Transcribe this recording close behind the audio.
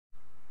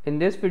In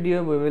this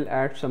video we will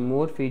add some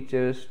more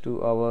features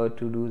to our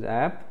TODO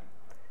app.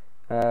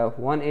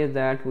 One is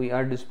that we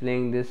are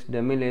displaying this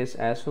dummy list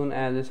as soon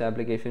as this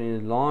application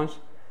is launched.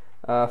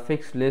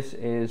 Fixed list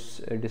is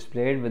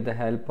displayed with the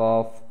help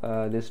of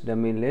this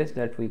dummy list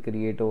that we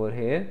create over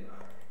here.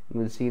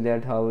 We'll see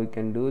that how we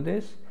can do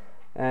this,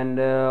 and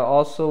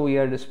also we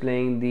are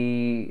displaying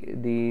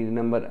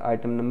the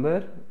item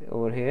number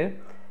over here.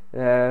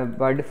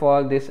 By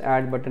default this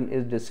add button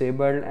is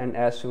disabled, and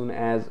as soon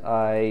as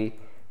I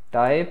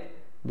type,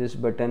 this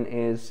button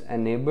is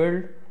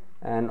enabled.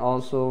 And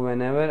also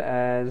whenever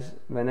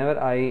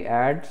I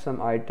add some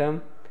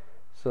item,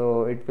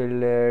 so it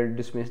will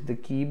dismiss the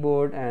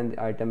keyboard and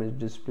the item is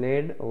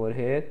displayed over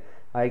here.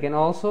 I can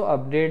also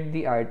update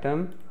the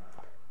item,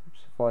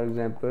 for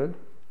example,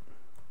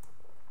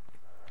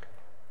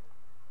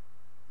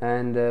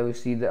 and we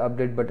see the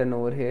update button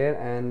over here,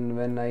 and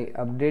when I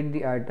update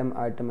the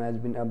item has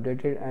been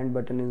updated and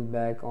button is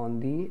back on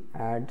the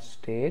add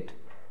state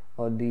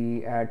or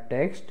the add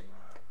text,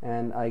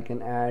 and I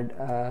can add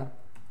a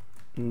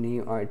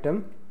new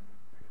item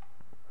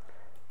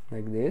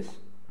like this,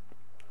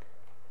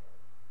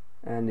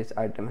 and this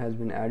item has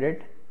been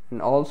added.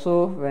 And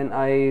also when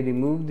I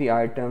remove the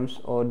items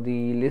or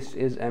the list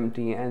is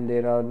empty and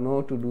there are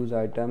no to-dos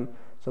item,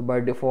 so by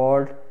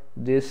default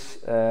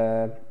this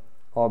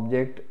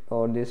object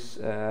or this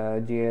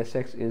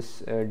JSX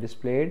is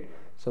displayed.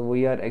 So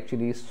we are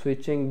actually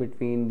switching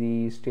between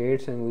the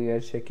states, and we are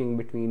checking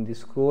between the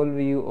scroll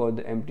view or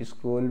the empty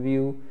scroll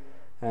view,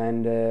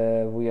 and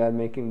we are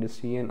making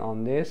decision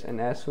on this. And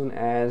as soon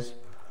as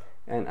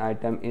an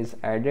item is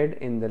added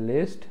in the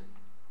list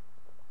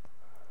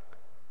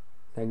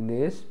like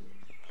this,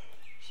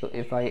 so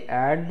if I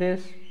add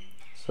this,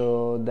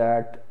 so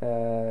that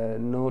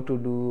no to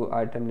do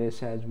item list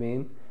has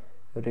been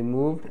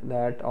removed,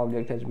 that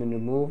object has been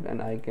removed,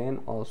 and I can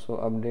also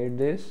update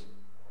this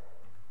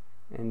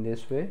in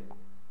this way.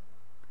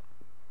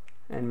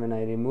 And when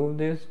I remove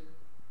this,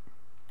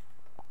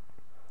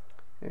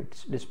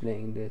 it's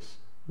displaying this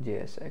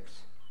JSX.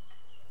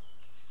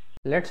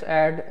 Let's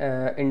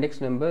add index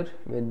number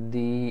with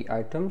the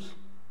items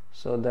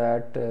so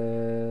that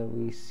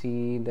we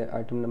see the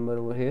item number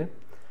over here.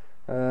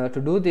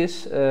 To do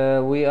this,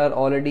 we are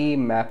already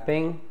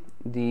mapping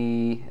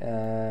the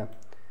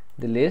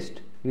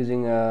list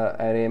using a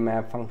array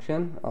map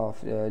function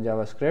of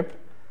JavaScript.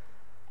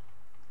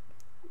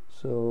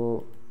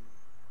 So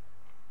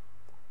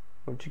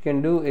what you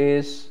can do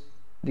is,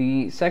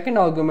 the second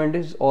argument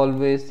is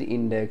always the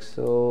index.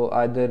 So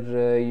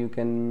either you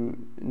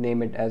can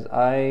name it as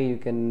I, you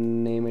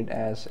can name it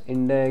as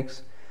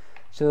index.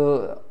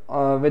 So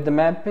with the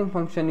mapping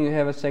function you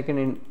have a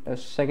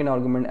second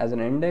argument as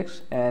an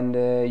index, and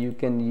you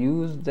can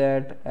use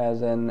that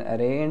as an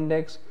array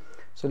index.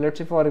 So let's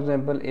say, for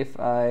example, if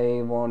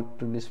I want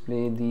to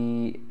display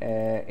the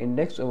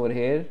index over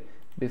here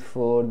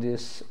before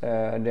this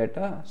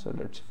data, so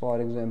let's say,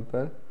 for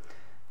example,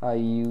 I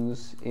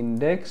use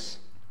index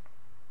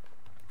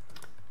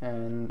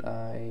and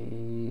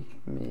I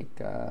make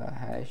a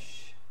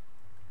hash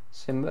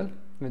symbol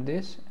with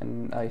this,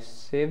 and I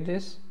save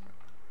this.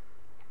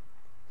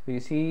 So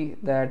you see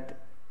that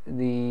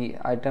the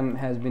item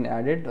has been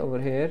added over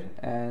here,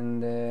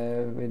 and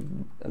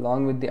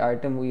along with the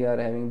item we are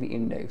having the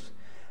index.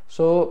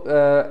 So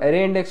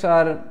array index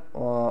are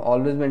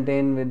always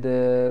maintained with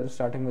the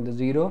starting with the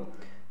 0.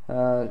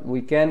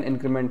 We can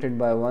increment it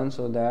by 1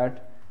 so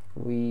that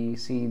we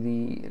see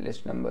the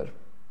list number,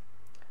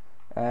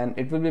 and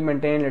it will be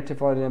maintained. Let's say,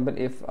 for example,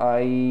 if I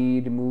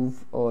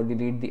remove or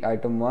delete the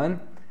item 1,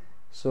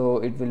 so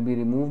it will be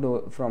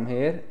removed from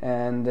here,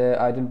 and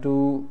item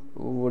 2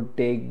 would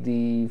take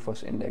the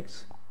first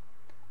index.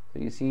 So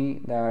you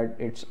see that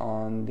it's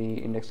on the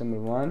index number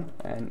 1,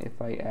 and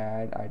if I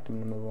add item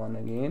number 1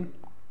 again,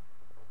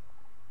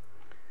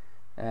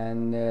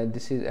 and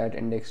this is at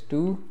index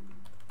 2,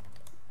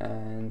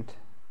 and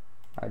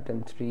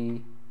item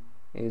 3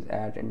 is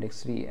at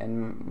index 3,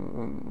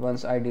 and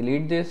once I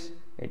delete this,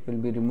 it will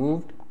be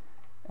removed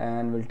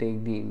and will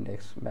take the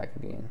index back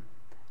again.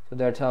 So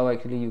that's how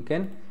actually you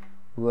can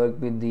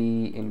work with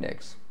the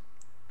index.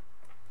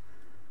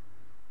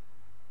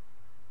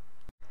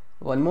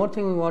 One more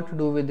thing we want to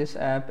do with this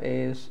app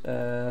is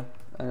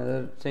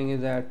another thing is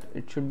that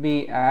it should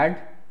be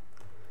add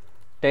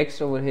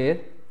text over here,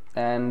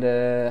 and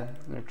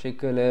let's say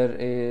color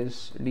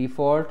is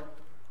default,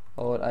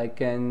 or I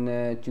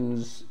can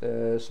choose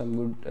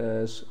some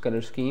good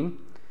color scheme,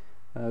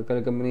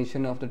 color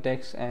combination of the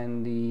text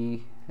and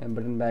the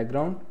button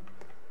background.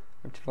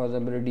 Let's, for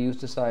example, reduce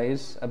the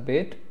size a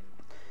bit.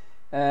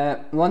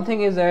 One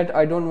thing is that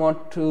I don't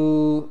want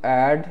to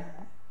add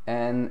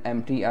an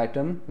empty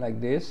item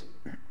like this,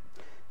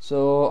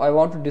 so I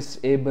want to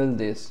disable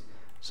this.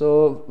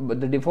 So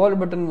the default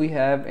button we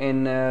have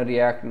in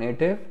React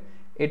Native,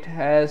 it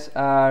has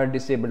a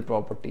disabled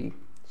property.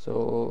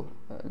 So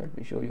let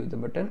me show you the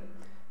button.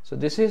 So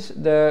this is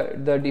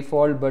the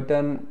default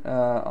button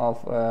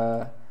of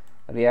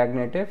React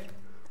Native,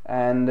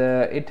 and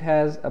it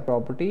has a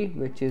property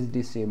which is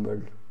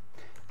disabled.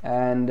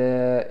 and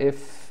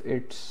if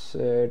it's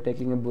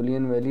taking a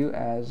boolean value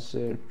as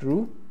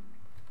true,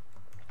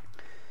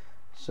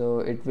 so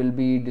it will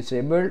be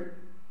disabled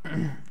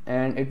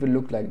and it will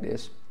look like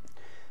this.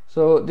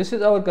 So this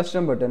is our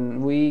custom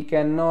button. We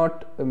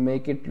cannot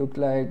make it look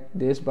like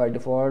this by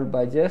default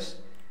by just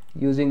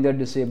using the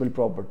disable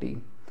property.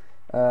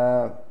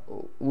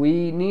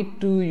 We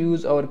need to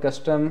use our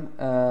custom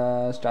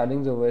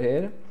stylings over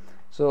here.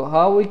 So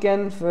how we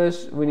can,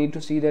 first we need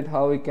to see that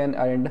how we can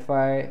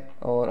identify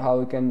or how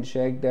we can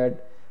check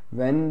that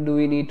when do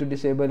we need to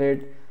disable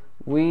it.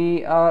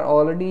 We are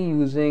already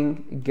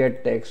using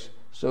get text.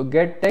 So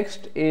get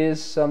text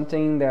is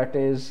something that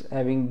is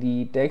having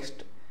the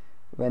text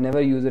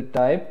whenever user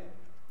type.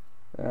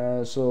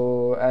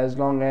 So as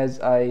long as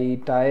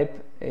I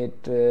type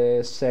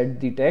it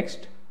set the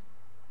text.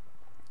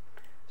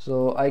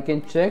 So I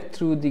can check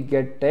through the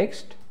get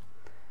text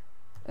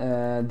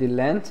the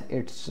length,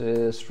 it's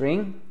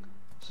string.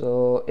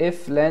 So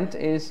if length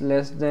is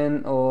less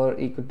than or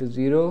equal to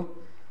 0,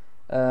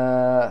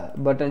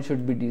 button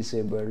should be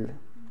disabled.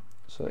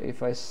 So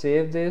if I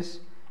save this,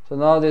 so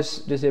now this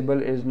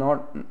disable is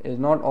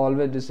not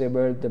always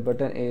disabled. The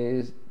button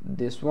is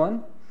this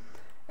one,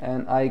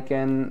 and I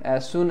can,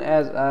 as soon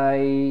as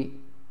I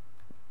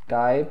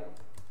type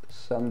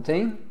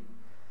something,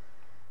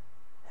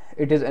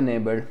 it is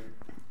enabled,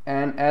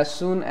 and as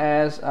soon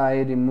as I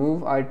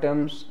remove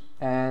items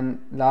and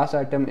last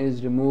item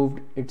is removed,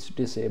 it's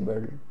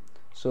disabled.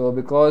 So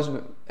because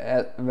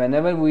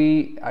whenever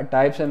we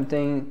type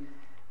something,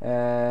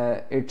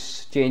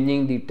 it's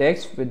changing the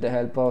text with the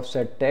help of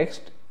set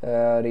text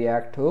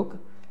React hook.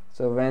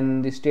 So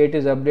when the state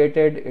is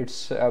updated,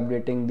 it's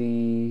updating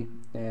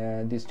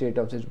the state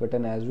of this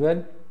button as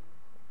well.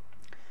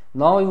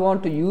 Now we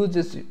want to use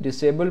this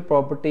disable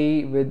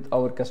property with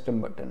our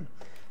custom button.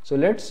 So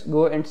let's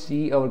go and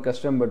see our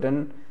custom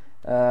button.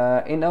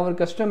 In our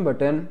custom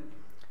button,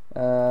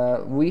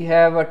 we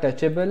have a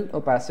touchable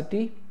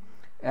opacity,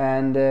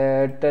 and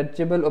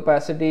touchable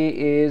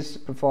opacity is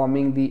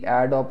performing the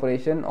add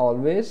operation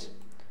always.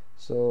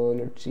 So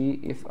let's see,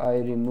 if I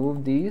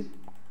remove these,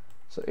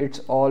 so it's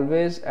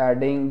always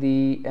adding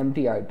the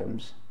empty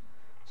items.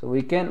 So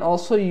we can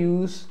also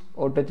use,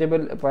 or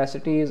touchable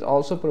opacity is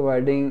also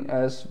providing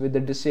us with the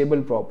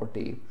disable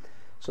property.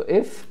 So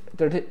if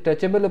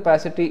touchable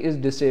opacity is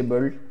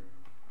disabled,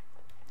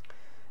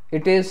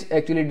 it is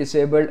actually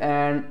disabled,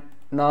 and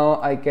now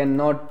I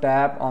cannot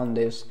tap on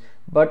this,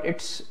 but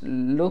its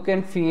look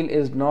and feel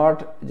is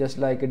not just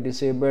like a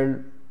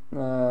disabled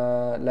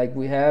like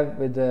we have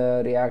with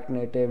the React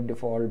Native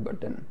default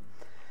button.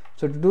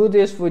 So to do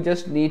this, we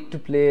just need to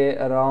play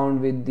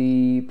around with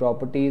the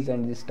properties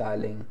and the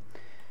styling.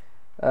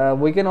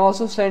 We can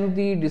also send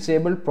the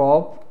disabled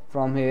prop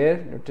from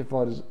here. Let's say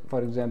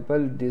for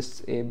example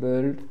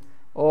disabled,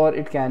 or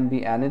it can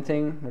be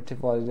anything. Let's say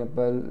for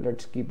example,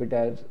 let's keep it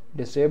as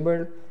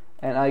disabled,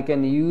 and I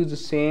can use the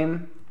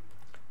same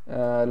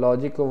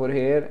logic over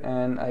here,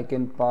 and I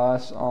can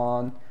pass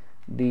on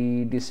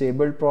the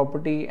disabled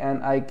property,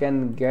 and I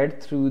can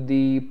get through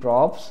the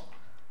props.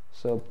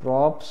 So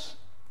props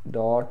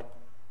dot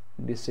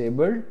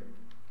disabled,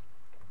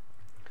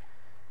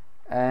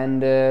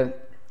 and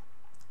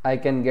I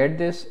can get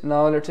this.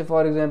 Now let's say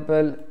for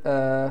example,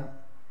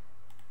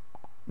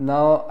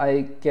 now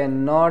I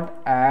cannot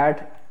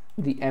add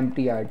the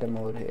empty item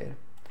over here,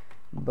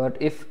 but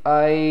if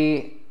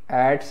I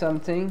add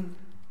something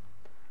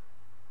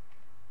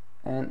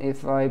and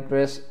if I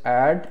press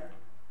add,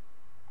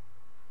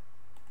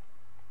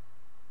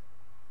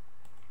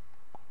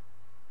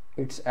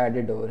 it's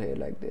added over here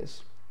like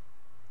this,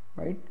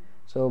 right?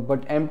 So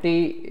but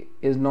empty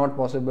is not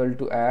possible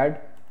to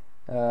add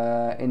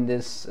in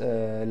this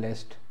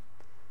list.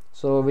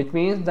 So which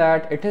means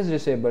that it is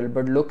disabled,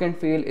 but look and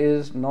feel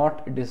is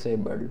not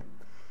disabled.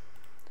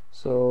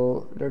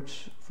 So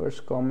let's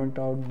first comment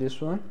out this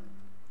one.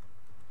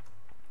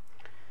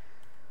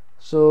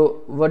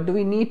 So what do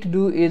we need to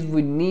do is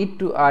we need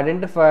to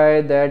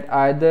identify that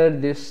either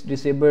this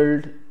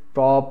disabled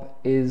prop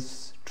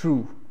is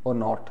true or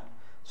not.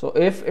 So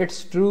if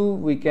it's true,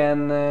 we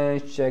can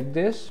check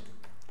this.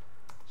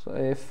 So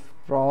if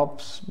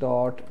props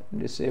dot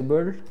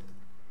disabled,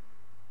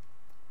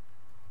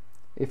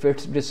 if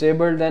it's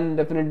disabled, then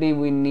definitely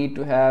we need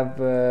to have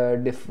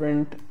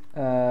different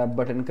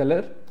button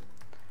color,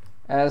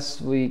 as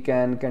we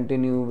can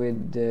continue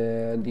with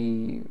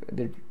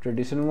the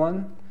traditional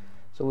one.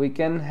 So we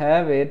can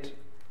have it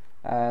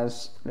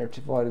as, let's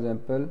say for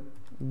example,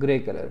 gray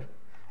color,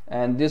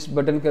 and this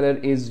button color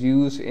is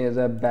used as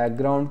a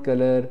background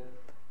color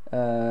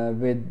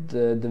with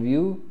the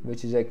view,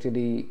 which is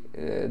actually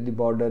the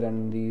border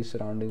and the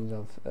surroundings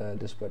of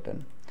this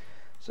button.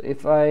 So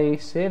if I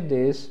save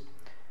this,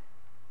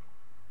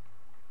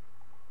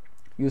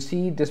 you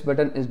see this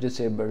button is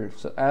disabled.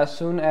 So as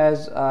soon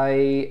as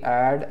I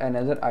add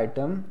another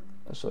item,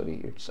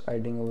 sorry, it's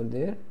hiding over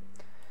there.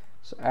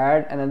 So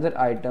add another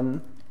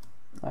item,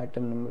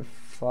 item number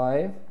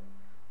 5.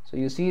 So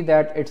you see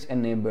that it's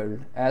enabled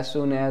as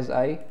soon as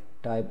I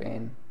type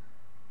in,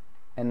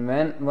 and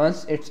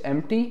once it's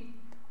empty,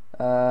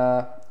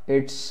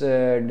 it's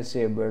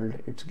disabled.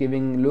 It's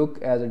giving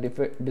look as a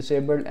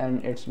disabled,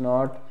 and it's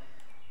not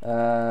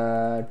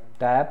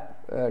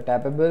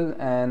tappable,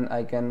 and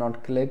I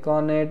cannot click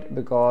on it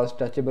because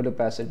touchable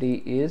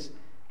opacity is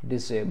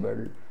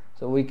disabled.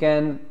 So we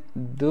can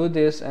do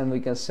this, and we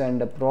can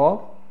send a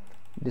prop,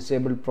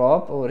 disabled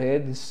prop over here.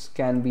 This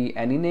can be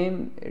any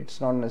name, it's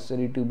not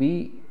necessary to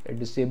be a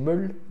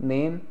disabled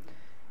name,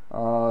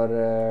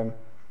 or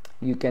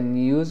you can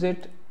use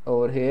it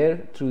over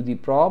here through the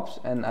props,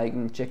 and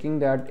I'm checking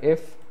that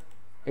if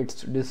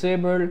it's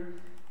disabled,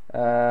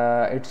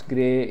 its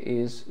gray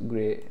is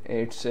gray,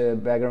 its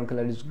background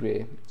color is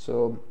gray.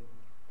 So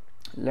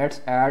let's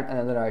add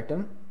another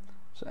item.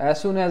 So as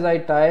soon as I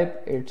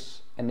type,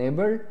 it's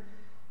enabled,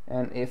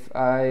 and if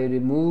I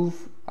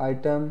remove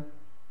item,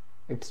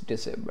 it's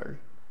disabled.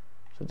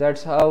 So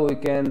that's how we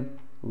can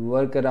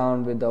work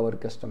around with our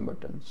custom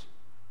buttons.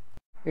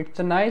 It's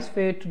a nice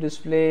way to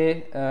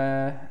display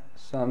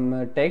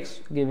some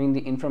text giving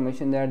the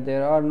information that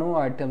there are no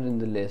items in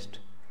the list.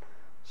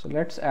 So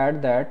let's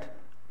add that.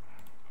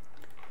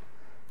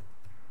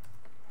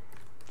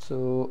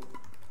 So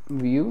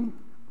view,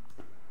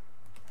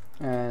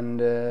 and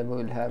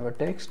we'll have a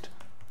text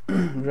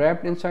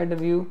wrapped inside the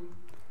view,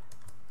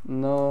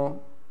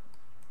 no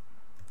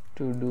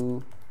to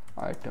do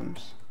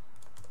items.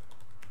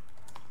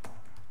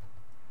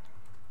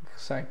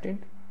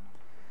 Excited,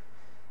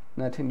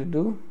 nothing to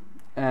do,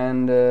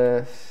 and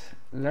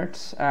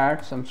let's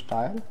add some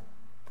style.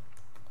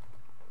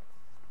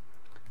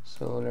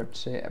 So let's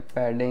say a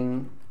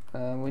padding,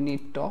 we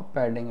need top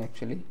padding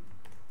actually,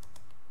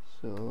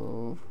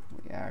 so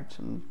we add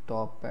some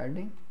top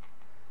padding,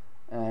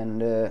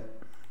 and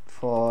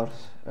for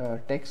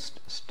text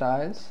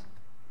styles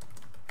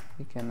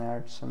we can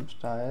add some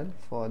style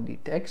for the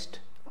text.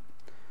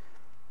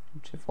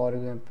 So for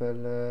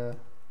example,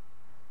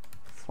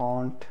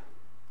 font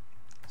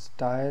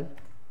style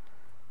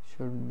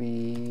should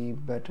be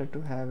better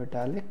to have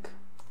italic,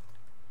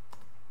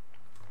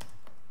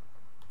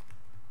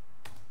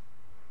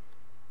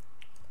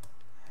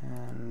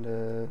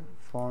 and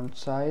font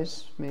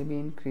size may be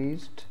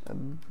increased a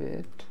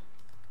bit,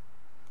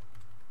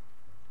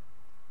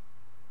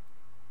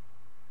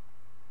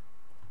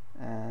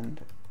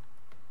 and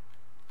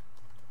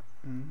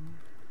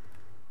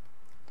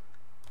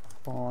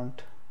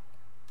font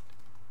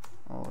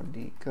or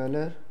the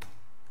color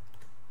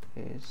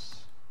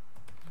is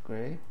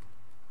gray.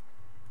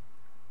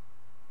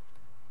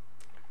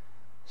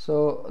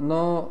 So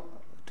no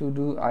to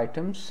do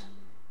items,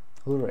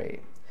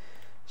 hooray.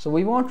 So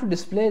we want to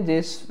display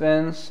this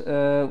when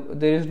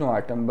there is no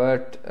item,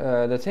 but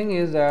the thing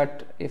is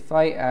that if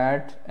I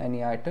add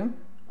any item,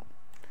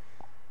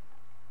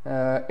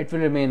 it will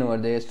remain over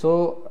there.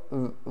 So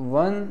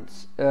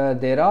once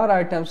there are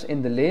items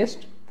in the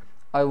list,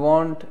 I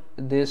want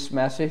this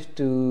message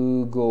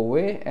to go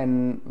away,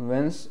 and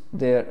once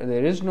there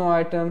is no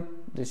item,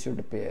 this should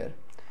appear.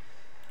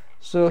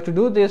 So to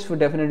do this, we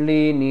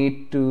definitely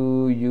need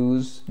to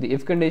use the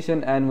if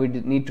condition, and we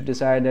need to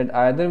decide that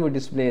either we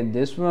display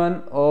this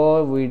one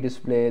or we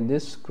display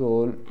this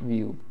scroll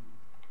view.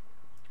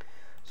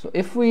 So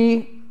if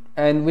we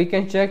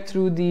can check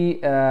through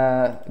the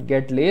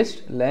get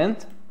list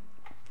length,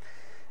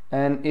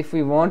 and if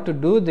we want to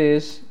do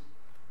this,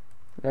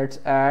 let's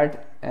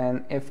add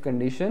an if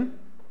condition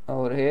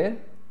over here,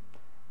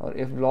 or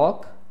if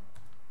block,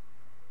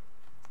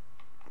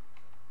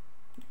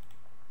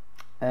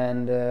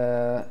 and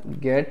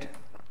get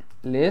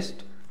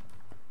list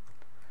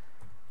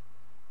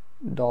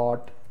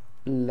dot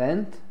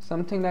length,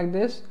 something like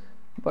this.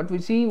 But we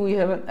see we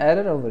have an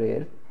error over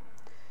here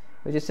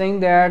which is saying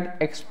that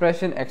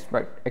expression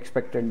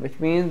expected, which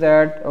means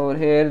that over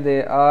here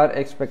they are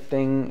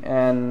expecting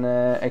an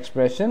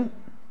expression.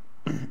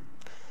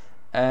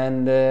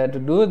 And to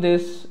do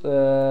this,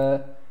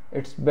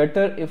 it's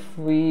better if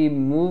we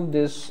move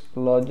this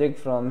logic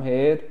from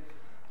here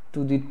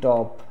to the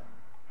top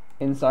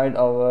inside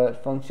our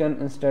function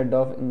instead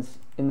of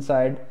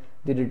inside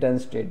the return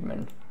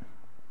statement.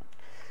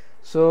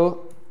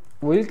 So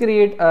we'll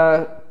create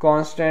a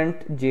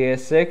constant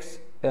JSX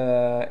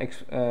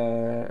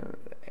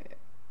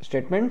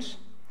statements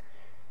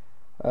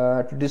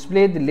to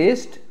display the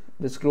list,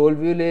 the scroll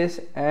view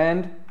list,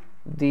 and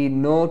the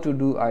no to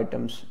do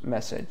items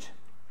message.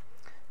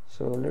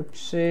 So let's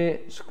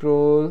say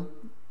scroll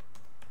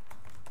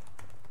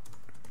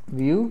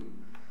view,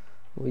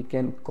 we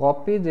can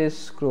copy this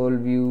scroll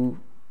view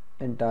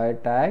entire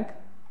tag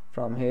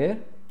from here.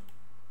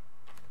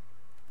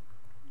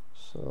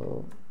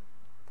 So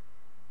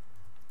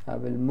I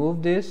will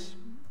move this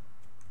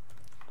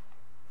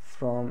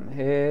from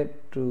here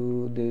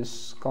to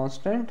this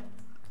constant.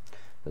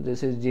 So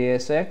this is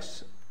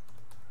JSX,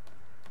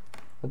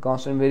 the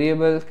constant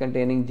variable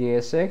containing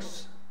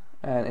JSX,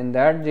 and in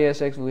that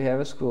JSX we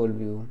have a scroll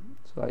view.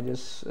 So I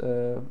just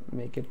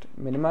make it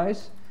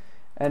minimize,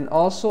 and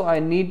also I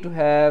need to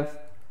have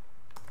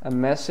a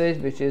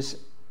message which is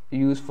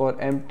used for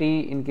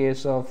empty in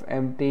case of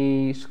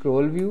empty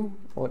scroll view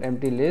or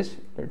empty list.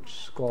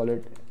 Let's call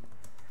it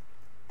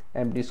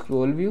empty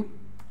scroll view,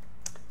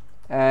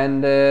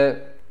 and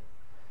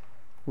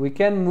we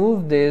can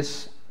move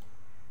this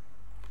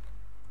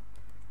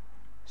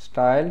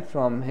style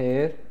from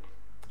here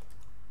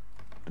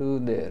to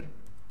there.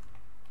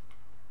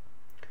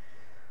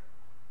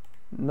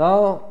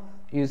 Now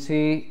you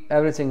see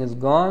everything is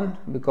gone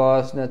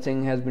because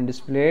nothing has been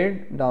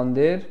displayed down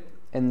there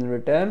in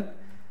return.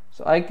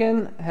 So I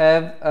can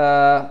have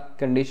a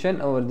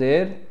condition over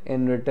there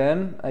in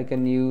return. I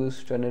can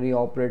use ternary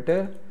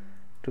operator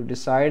to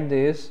decide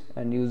this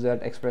and use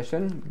that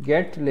expression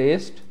get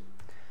list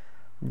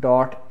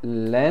dot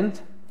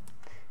length.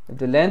 If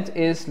the length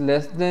is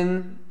less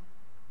than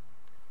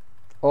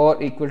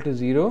or equal to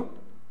 0,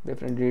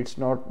 definitely it's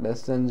not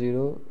less than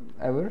 0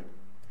 ever,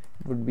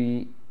 it would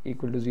be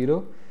equal to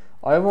 0.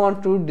 I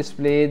want to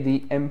display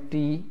the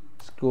empty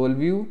scroll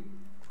view.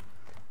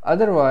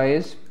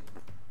 Otherwise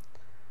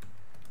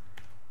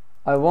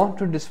I want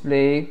to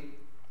display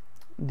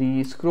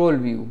the scroll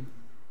view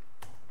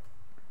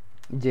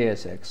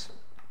JSX.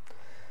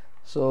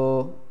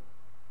 So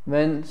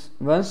once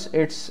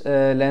its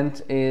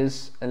length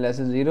is less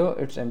than 0,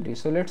 it's empty.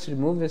 So let's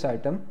remove this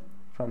item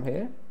from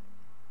here.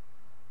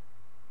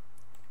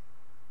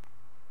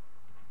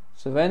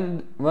 So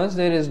once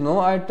there is no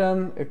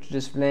item, it's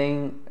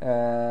displaying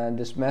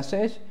this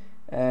message,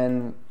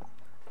 and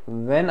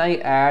when I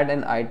add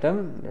an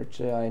item, let's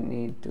say I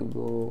need to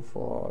go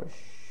for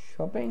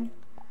shopping,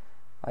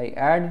 I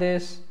add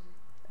this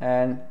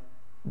and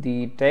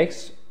the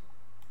text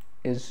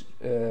is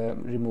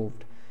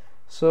removed.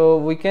 So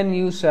we can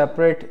use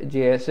separate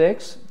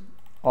JSX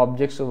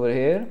objects over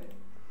here,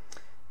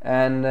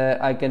 and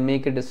I can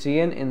make a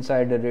decision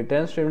inside the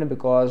return statement,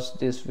 because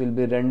this will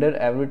be rendered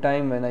every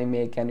time when I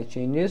make any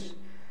changes.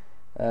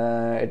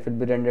 It will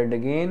be rendered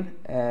again,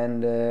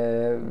 and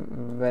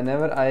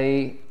whenever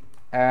I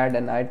add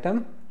an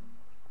item,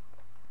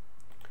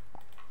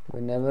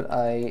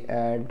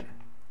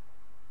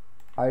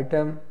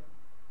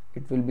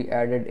 it will be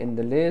added in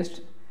the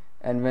list,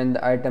 and when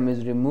the item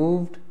is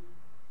removed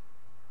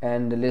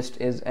and the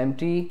list is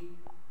empty,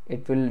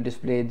 it will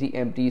display the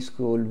empty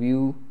scroll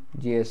view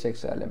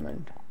JSX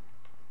element.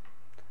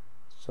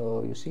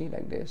 So you see,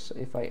 like this. So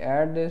if I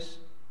add this,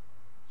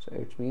 so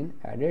it's been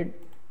added,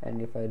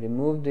 and if I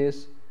remove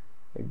this,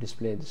 it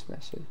displays this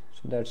message.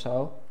 So that's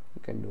how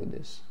you can do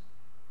this.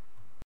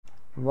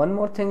 One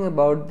more thing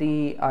about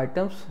the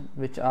items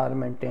which are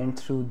maintained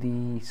through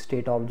the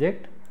state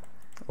object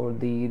or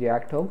the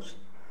React hooks.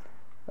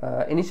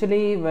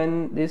 Initially,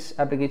 when this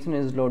application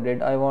is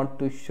loaded, I want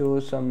to show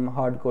some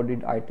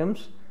hard-coded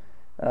items.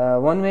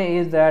 One way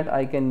is that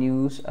I can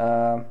use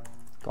a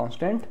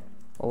constant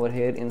over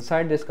here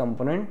inside this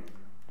component.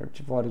 For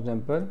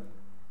example,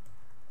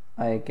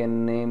 I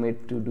can name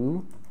it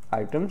TODO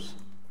items,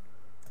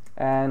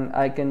 and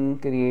I can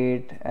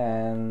create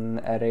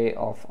an array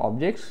of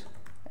objects,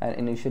 and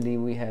initially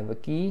we have a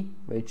key,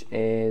 which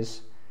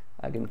is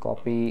I can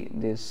copy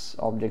this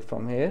object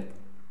from here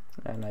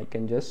and I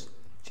can just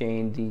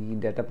change the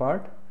data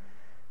part.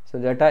 So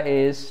data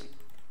is,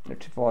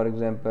 let's say for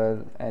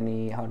example,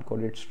 any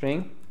hard-coded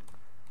string,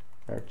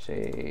 let's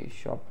say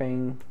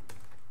shopping.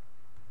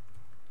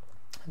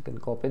 I can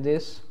copy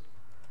this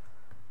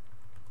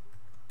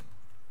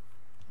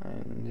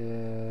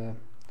and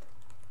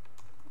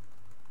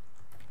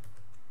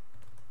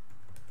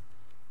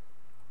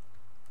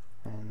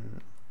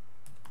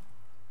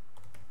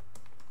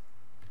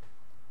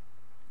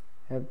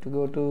have to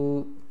go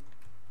to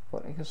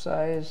for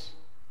exercise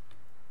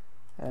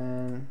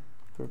and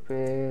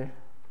prepare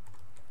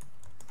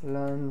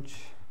lunch,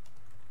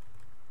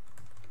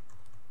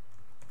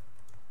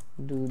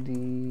 do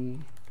the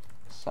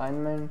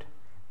assignment,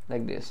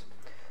 like this.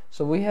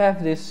 So we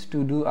have this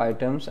TODO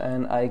items,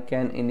 and I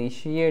can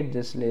initiate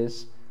this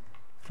list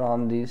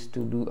from these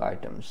TODO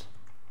items.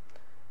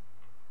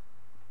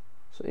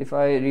 So if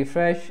I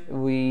refresh,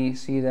 we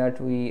see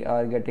that we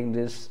are getting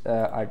this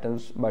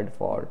items by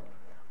default,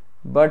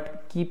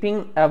 but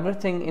keeping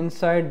everything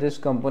inside this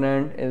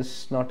component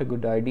is not a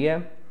good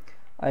idea.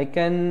 I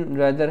can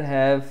rather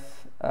have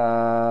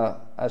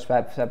a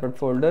separate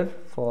folder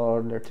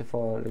for, let's say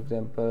for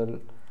example,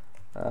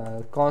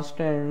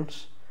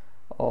 constants,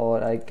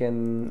 or I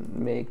can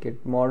make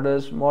it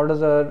models.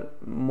 Models are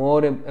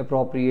more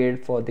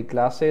appropriate for the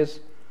classes,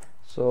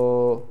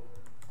 so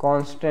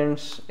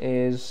constants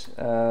is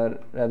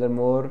rather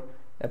more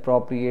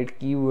appropriate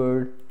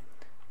keyword.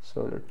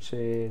 So let's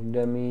say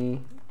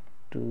dummy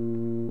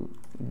to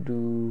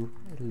do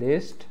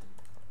list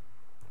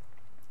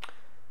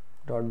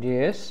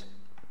 .js,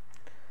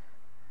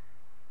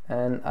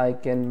 and I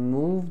can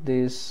move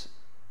this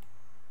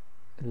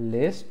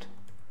list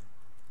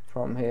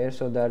from here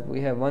so that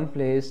we have one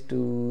place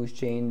to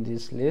change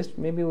this list.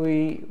 Maybe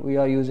we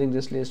are using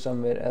this list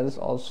somewhere else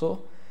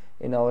also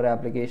in our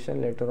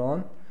application later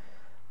on,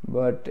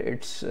 but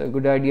it's a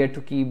good idea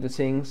to keep the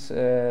things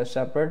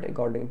separate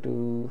according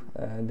to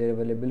their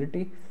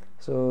availability.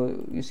 So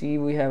you see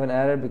we have an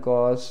error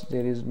because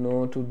there is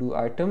no TODO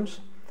items.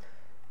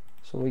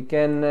 So we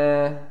can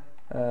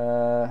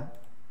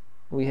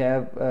we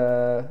have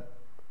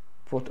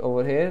put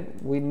over here,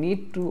 we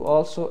need to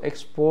also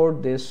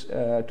export this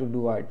to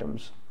do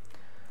items.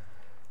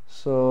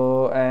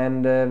 So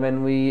and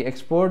when we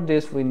export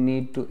this, we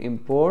need to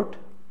import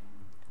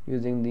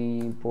using the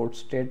import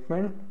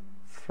statement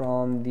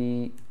from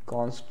the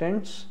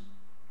constants,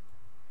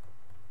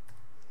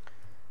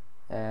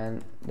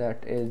 and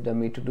that is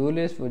dummy to-do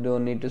list. We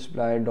don't need to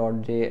supply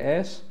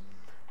 .js,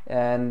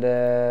 and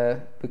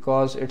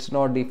because it's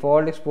not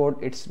default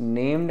export, it's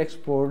named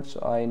export,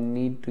 so I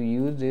need to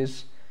use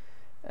this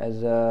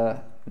as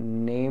a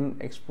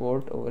named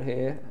export over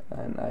here,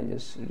 and I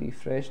just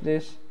refresh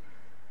this,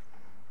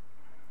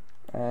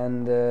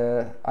 and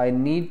I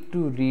need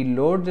to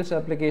reload this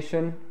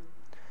application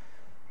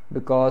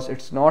because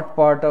it's not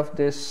part of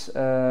this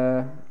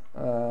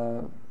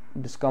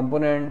this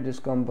component. This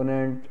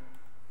component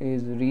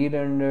is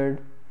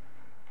re-rendered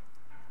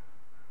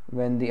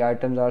when the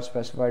items are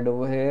specified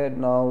over here.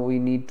 Now we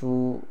need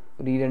to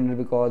re-render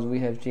because we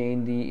have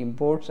changed the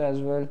imports as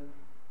well.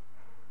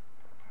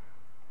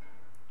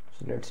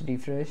 So let's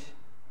refresh.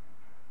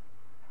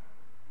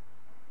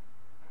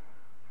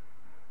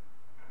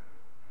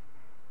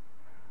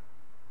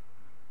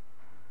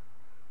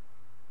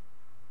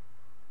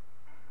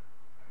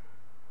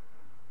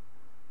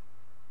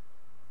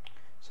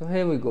 So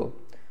here we go.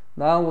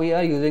 Now we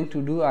are using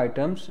to do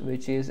items,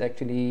 which is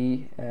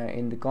actually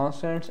in the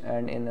constants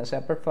and in a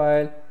separate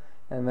file,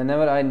 and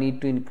whenever I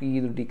need to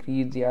increase or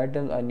decrease the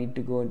items, I need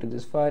to go into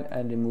this file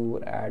and remove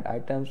or add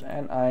items,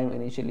 and I am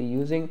initially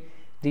using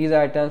these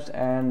items,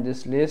 and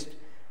this list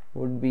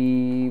would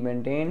be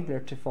maintained.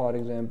 Let's say for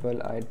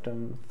example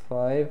item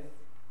 5,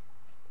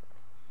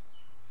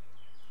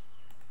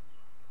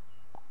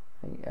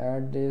 I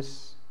add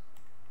this,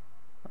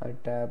 I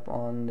tap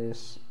on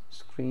this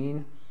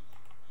screen,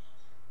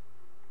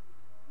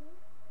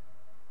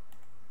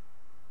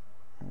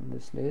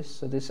 this list.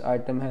 So this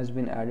item has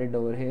been added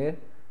over here,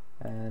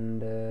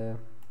 and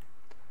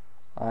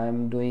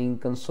I'm doing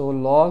console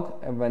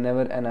log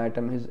whenever an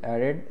item is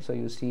added. So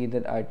you see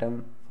that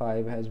item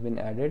 5 has been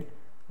added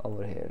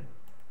over here.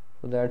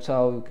 So that's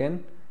how you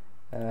can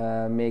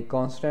make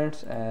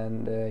constants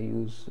and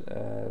use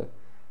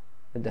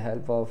with the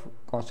help of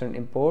constant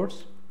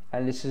imports.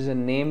 And this is a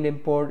named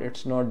import,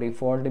 it's not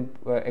default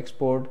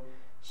export,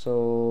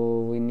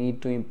 so we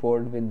need to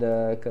import with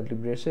the curly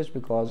braces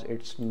because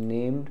it's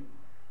named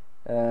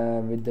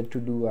with the to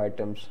do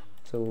items.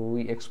 So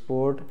we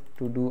export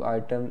to do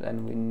items,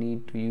 and we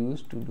need to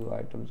use to do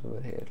items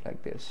over here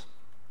like this.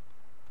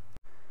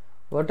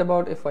 What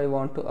about if I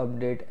want to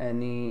update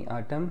any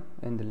item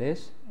in the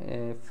list?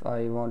 If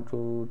I want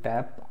to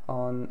tap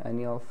on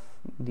any of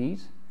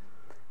these,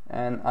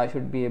 and I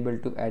should be able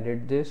to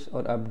edit this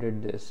or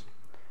update this.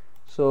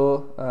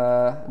 So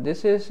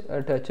this is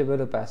a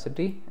touchable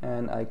opacity,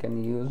 and I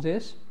can use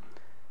this.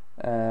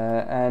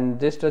 And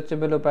this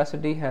touchable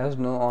opacity has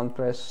no on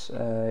press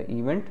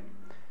event,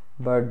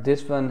 but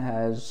this one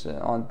has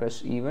on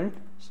press event.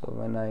 So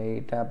when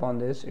I tap on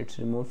this, it's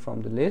removed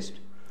from the list,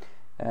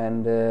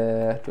 and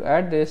to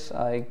add this,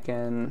 I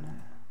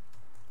can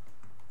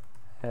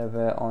have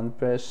a on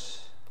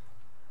press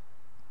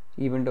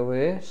event over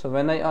here. So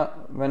when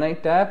I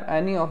tap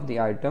any of the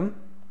item,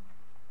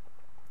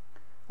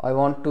 I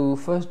want to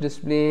first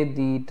display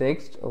the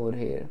text over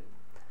here.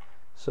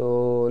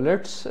 So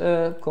let's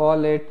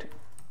call it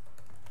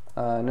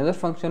another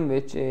function,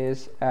 which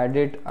is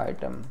added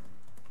item,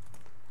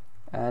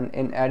 and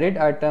in added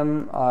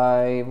item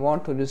I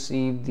want to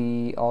receive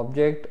the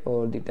object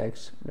or the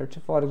text. Let's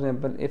say for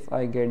example if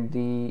I get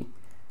the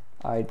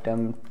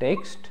item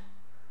text,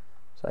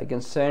 so I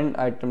can send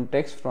item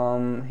text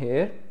from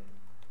here,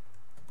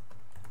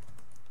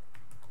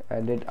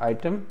 added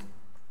item,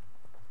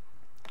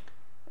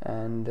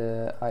 and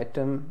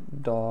item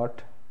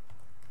dot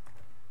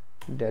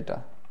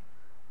data,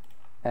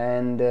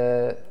 and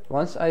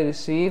once I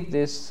receive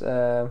this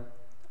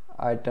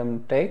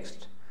item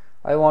text,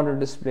 I want to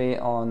display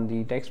on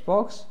the text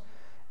box,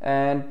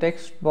 and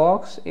text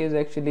box is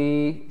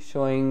actually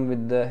showing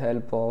with the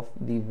help of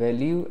the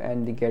value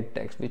and the get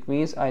text, which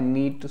means I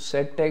need to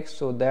set text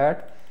so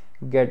that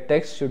get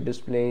text should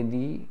display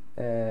the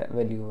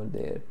value over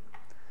there.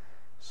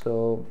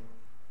 So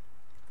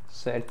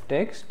set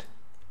text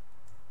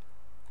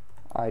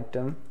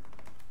item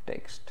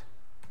text.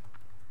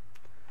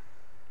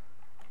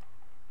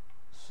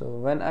 So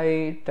when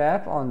I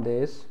tap on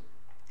this,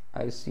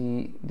 I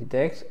see the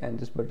text and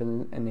this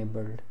button is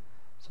enabled.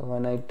 So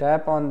when I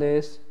tap on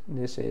this,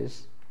 this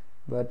is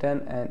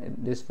button and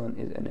this one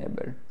is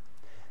enabled.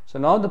 So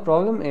now the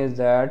problem is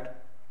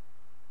that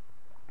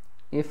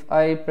if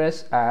I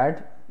press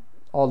add,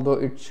 although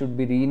it should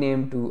be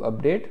renamed to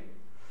update,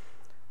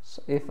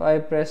 so if I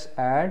press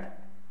add,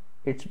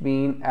 it's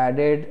been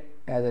added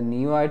as a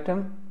new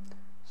item.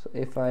 So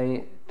if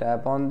I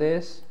tap on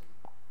this,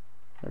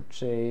 let's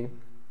say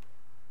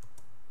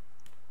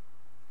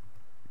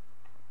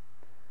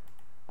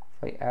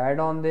if I add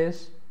on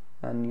this,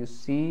 and you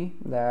see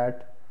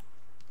that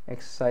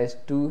exercise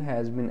 2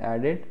 has been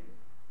added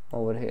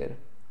over here.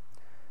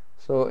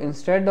 So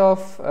instead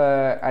of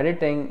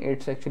editing,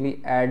 it's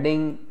actually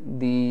adding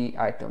the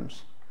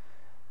items.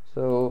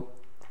 So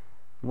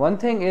one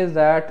thing is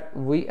that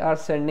we are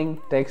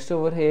sending text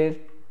over here,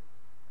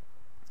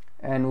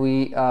 and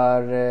we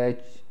are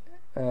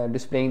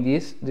displaying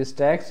this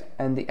text,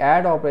 and the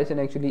add operation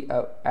actually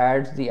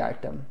adds the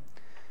item.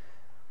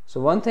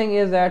 So one thing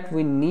is that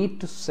we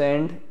need to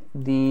send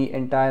the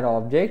entire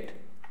object,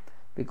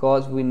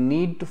 because we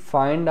need to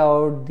find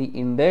out the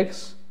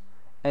index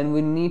and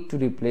we need to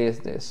replace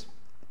this.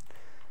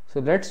 So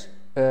let's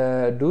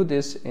do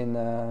this in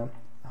a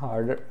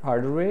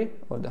harder way,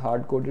 or the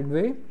hard-coded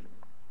way.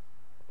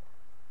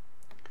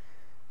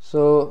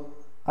 So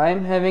I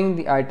am having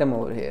the item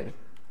over here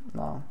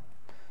now.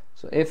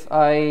 So if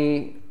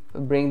I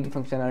bring the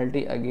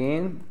functionality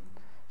again,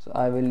 so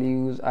I will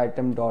use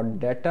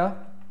item.data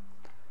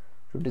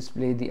to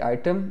display the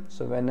item.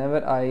 So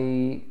whenever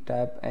I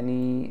tap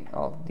any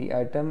of the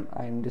item,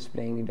 I am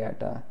displaying the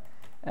data,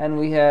 and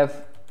we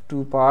have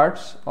two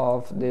parts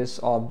of this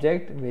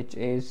object, which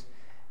is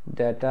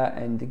data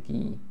and the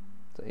key.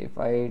 So if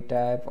I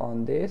tap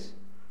on this,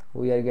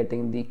 we are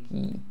getting the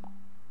key.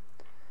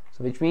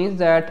 So which means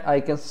that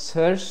I can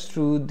search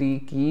through the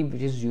key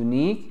which is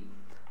unique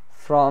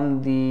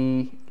from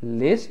the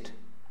list,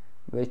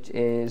 which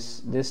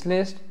is this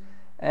list,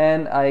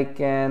 and I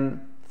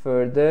can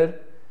further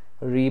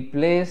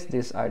replace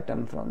this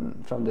item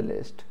from the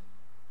list.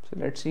 So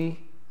let's see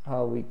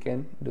how we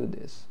can do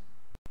this.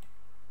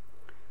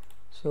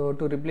 So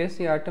to replace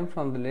the item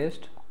from the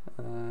list,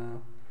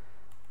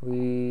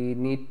 we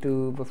need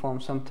to perform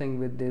something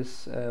with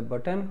this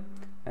button,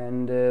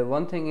 and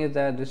one thing is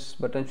that this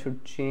button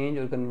should change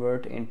or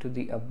convert into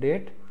the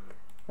update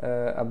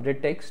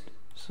text.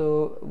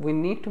 So we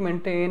need to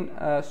maintain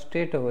a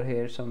state over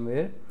here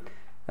somewhere,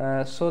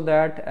 so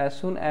that as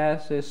soon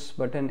as this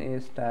button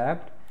is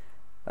tapped,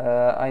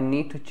 I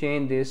need to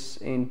change this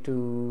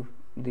into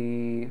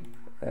the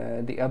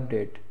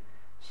update.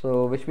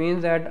 So which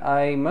means that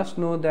I must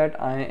know that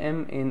I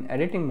am in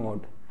editing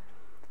mode.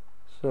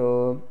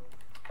 So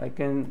I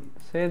can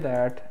say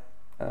that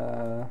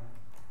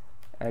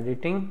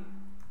editing,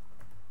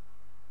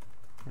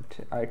 let's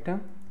say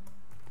item,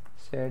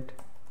 set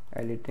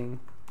editing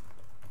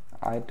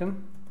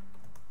item,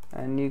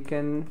 and you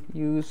can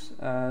use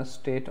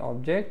state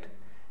object,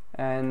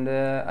 and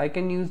I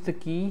can use the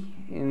key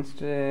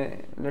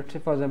instead. Let's say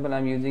for example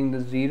I'm using the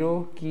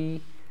 0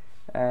 key,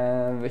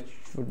 which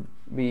would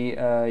be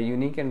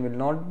unique and will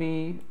not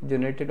be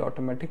generated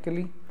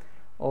automatically,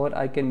 or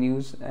I can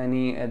use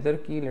any other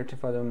key, let's say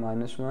for the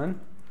 -1,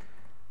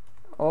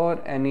 or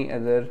any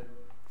other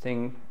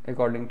thing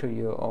according to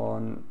your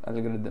own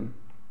algorithm.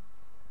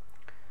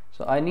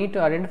 So I need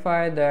to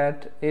identify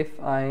that if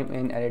I'm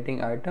in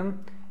editing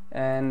item,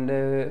 and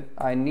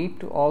I need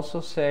to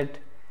also set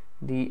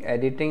the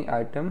editing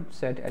item,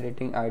 set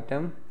editing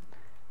item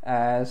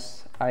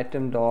as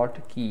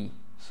item.key.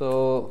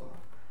 So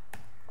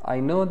I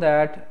know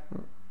that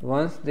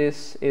once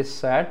this is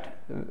set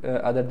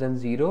other than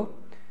 0,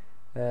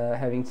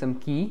 having some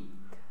key,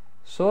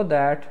 so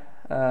that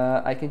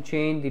I can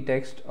change the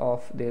text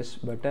of this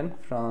button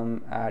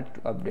from add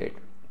to update.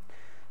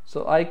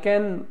 So I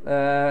can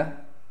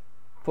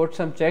put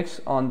some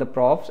checks on the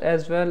props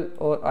as well,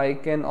 or I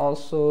can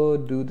also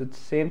do the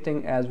same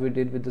thing as we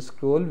did with the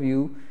scroll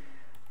view,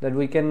 that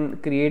we can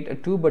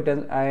create two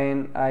buttons,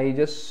 and I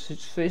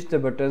just switch the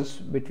buttons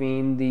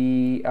between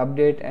the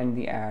update and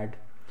the add.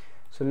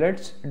 So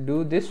let's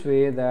do this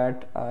way,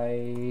 that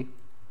I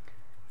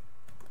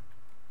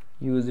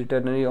use the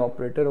ternary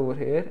operator over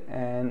here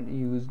and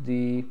use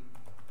the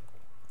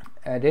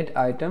edit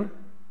item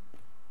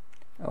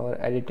or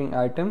editing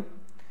item.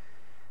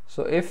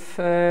 So if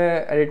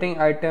editing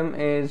item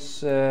is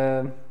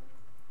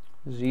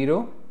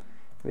 0,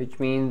 which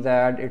means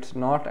that it's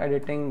not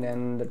editing,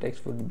 then the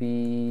text would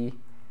be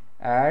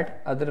add,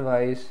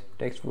 otherwise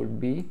text would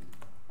be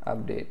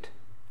update.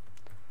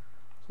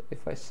 So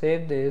if I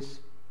save this,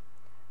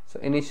 so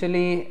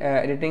initially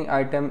editing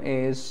item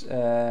is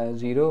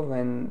 0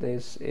 when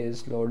this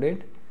is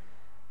loaded,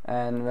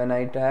 and when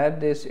I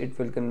tab this, it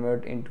will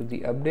convert into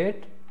the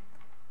update.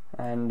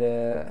 And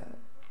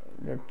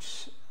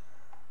let's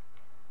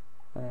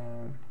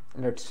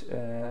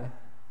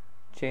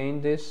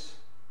change this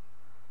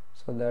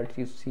so that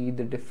you see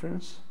the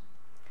difference.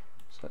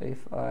 So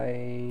if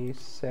I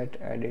set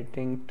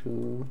editing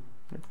to,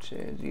 let's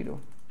say 0,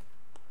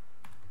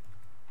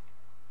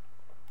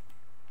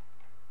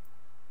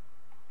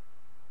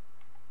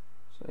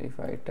 so if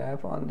I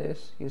tap on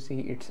this, you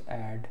see it's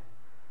add.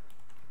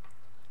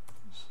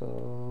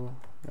 So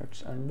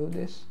let's undo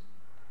this.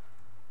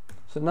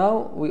 So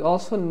now we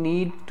also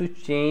need to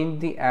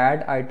change the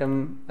add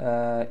item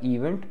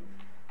event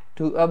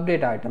to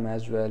update item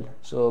as well.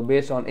 So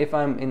based on if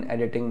I'm in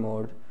editing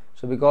mode,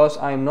 so because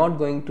I'm not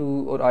going to,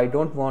 or I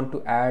don't want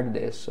to add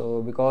this,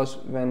 so because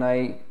when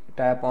I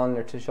tap on,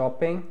 let's say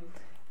shopping,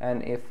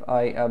 and if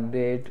I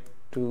update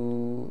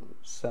to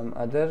some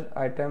other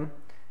item,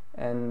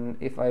 and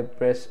if I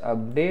press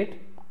update,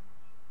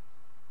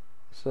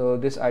 so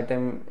this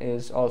item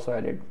is also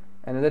added.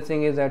 Another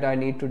thing is that I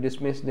need to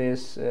dismiss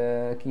this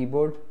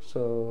keyboard,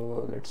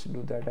 so let's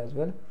do that as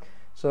well.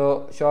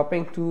 So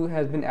shopping 2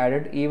 has been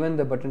added. Even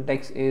the button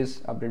text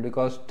is updated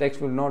because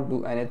text will not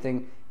do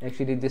anything.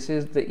 Actually, this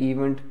is the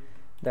event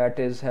that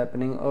is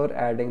happening or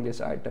adding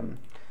this item.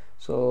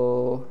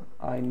 So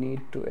I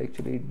need to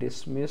actually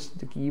dismiss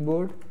the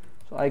keyboard.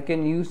 So I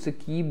can use the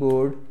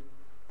keyboard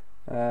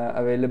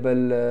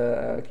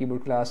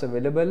keyboard class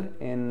available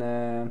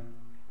in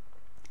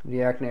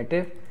React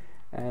Native,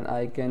 and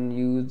I can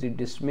use the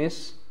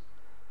dismiss.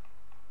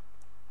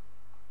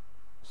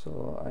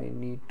 So I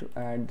need to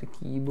add the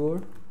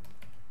keyboard,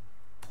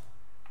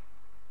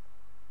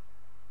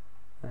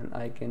 and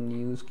I can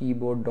use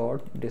keyboard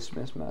dot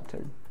dismiss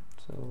method.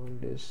 So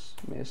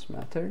dismiss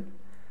method,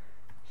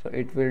 so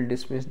it will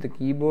dismiss the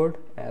keyboard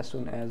as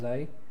soon as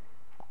I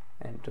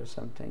enter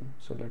something.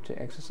 So let's say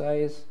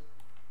exercise,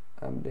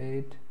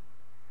 update,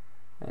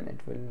 and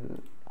it will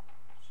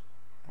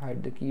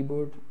hide the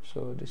keyboard.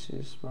 So this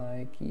is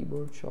my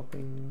keyboard,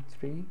 shopping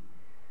 3.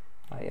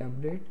 I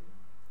update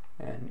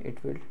and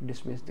it will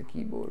dismiss the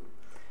keyboard.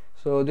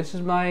 So this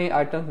is my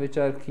items which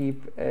are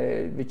keep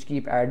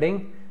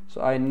adding.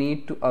 So I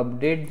need to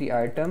update the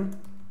item,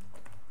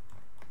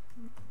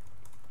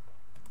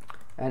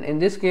 and in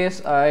this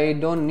case I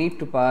don't need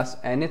to pass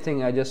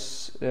anything. I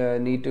just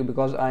need to,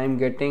 because I can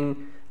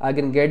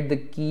get the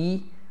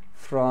key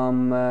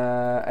from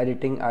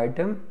editing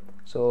item.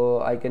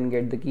 So I can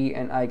get the key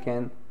and I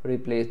can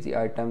replace the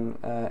item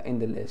in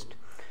the list.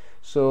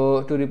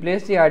 So to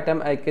replace the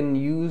item I can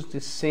use the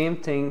same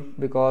thing,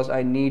 because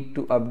I need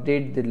to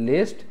update the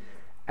list,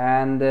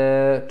 and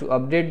to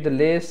update the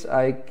list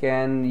I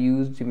can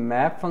use the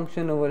map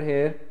function over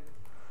here,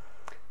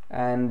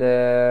 and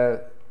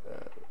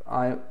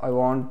I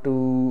want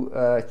to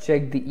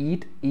check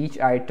each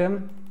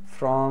item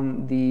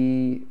from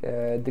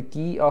the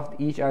key of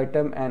each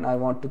item, and I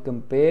want to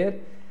compare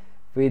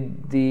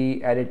with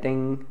the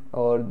editing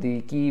or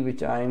the key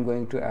which I am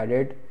going to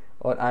edit,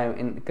 or I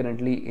am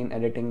currently in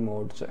editing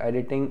mode. So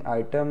editing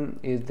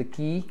item is the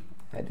key,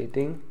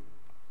 editing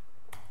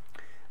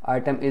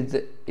item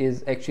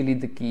is actually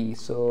the key.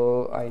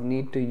 So I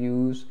need to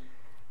use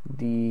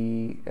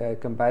the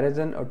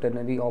comparison or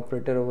ternary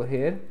operator over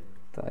here.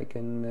 So I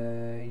can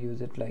use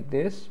it like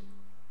this.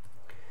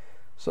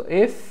 So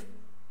if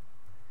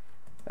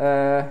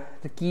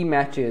the key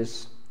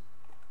matches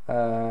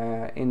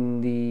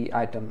in the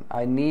item,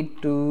 I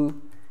need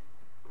to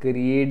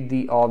create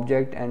the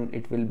object and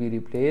it will be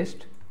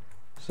replaced.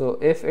 So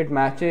if it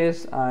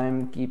matches,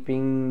 I'm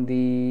keeping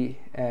the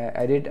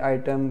edit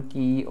item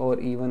key, or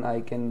even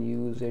I can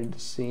use it the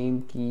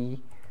same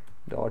key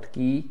dot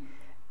key.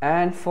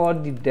 And for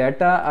the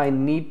data, I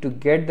need to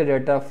get the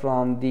data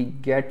from the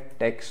get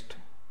text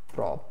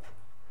prop,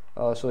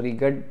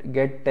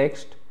 get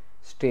text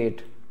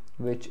state,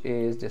 which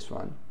is this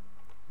one,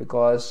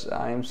 because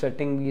I am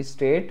setting the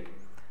state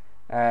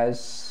as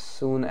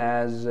soon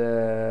as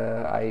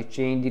I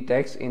change the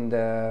text in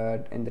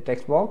the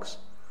text box,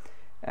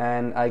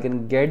 and I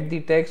can get the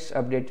text,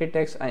 updated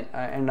text,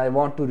 and I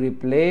want to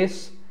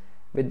replace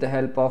with the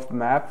help of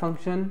map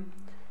function.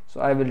 So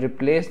I will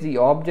replace the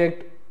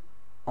object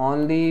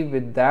only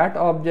with that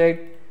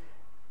object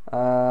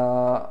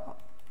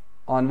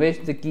on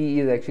which the key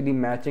is actually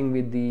matching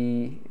with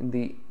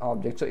the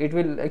object. So it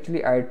will actually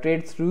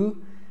iterate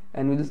through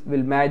and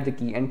will match the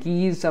key, and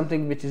key is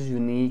something which is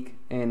unique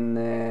in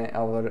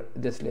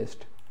this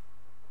list.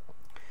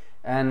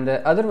 And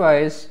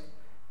otherwise,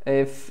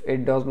 if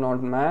it does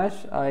not match,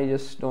 I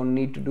just don't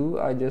need to do,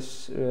 I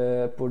just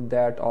put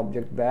that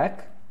object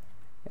back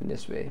in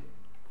this way.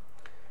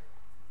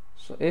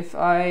 So if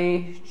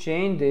I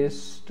change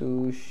this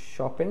to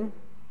shopping,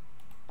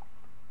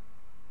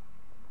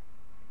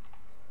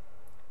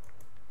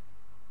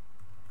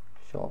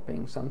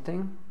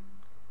 something,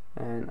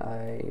 and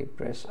I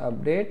press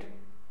update,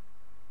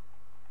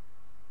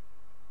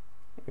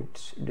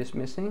 it's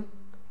dismissing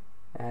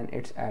and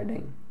it's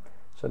adding.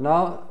 So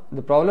now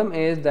the problem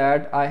is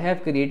that I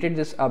have created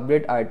this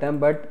update item,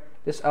 but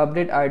this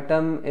update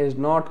item is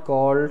not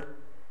called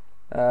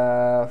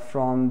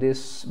from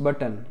this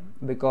button,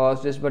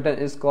 because this button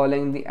is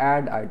calling the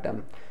add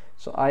item.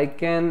 So I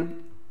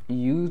can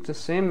use the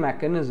same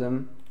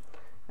mechanism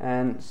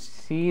and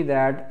see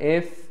that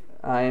if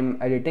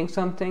I'm editing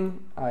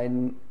something,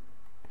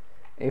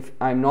 if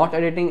I'm not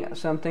editing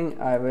something,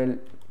 I will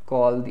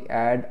call the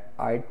add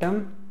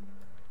item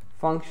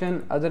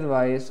function,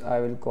 otherwise I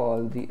will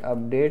call the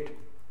update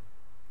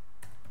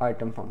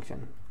item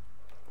function.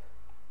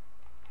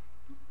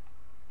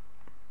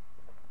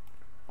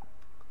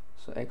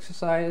 So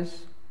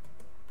exercise,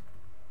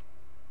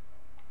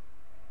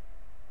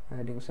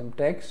 adding some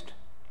text,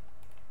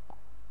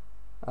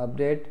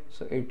 update,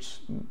 so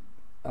it's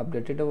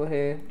updated over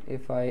here.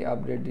 If I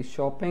update the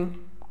shopping,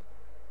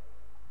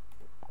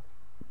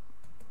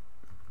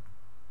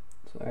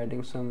 so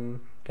adding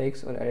some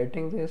text or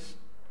editing this,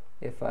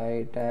 if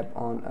I tap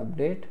on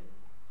update,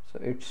 so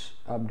it's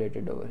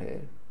updated over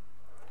here.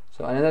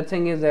 So another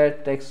thing is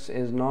that text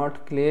is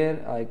not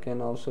clear. I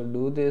can also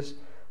do this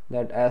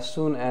that as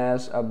soon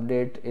as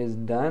update is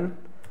done,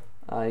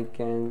 I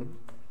can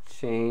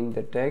change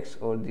the text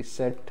or the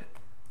set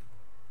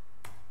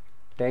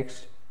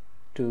text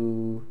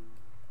to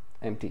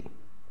empty.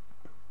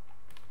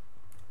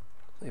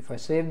 So if I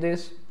save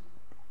this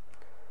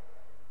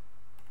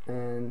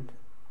and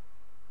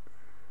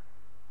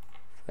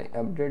if I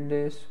update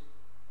this,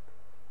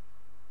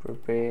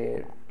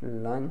 prepare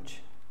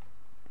lunch,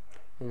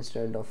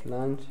 instead of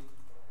lunch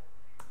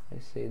I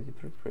say the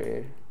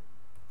prepare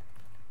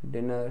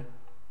dinner,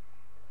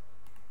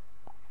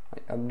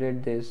 I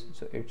update this,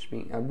 so it's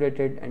being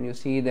updated, and you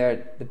see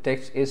that the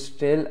text is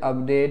still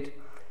update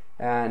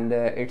and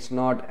it's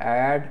not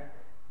add,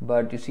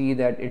 but you see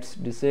that it's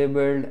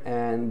disabled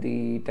and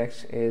the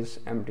text is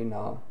empty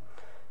now.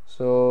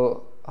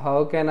 So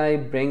how can I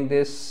bring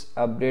this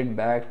update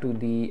back to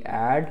the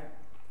add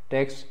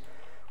text?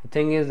 The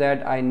thing is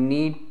that I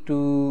need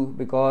to,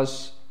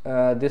 because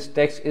this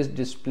text is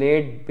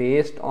displayed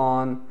based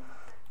on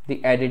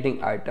the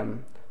editing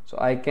item, so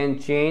I can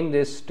change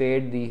this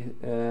state, the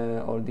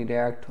or the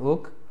React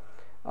hook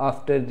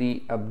after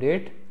the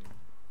update,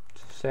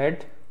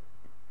 set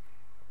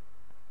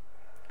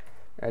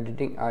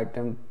editing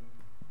item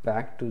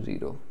back to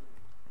 0.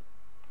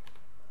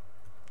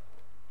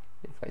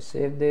 If I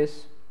save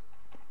this,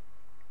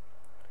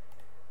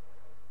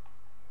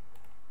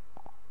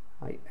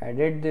 I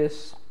added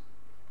this,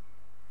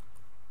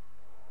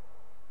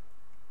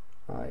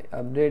 I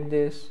update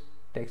this,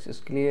 text is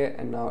clear,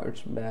 and now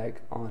it's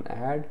back on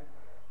add.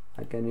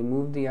 I can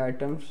remove the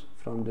items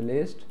from the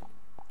list,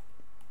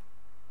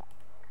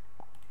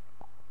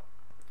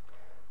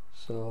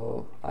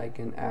 so I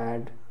can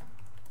add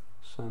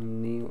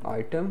some new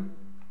item,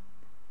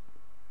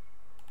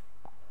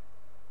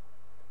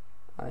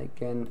 I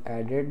can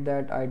edit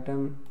that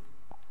item,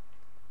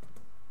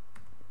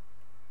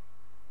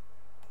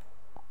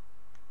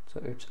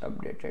 so it's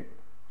updated.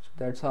 So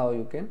that's how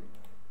you can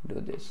do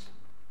this.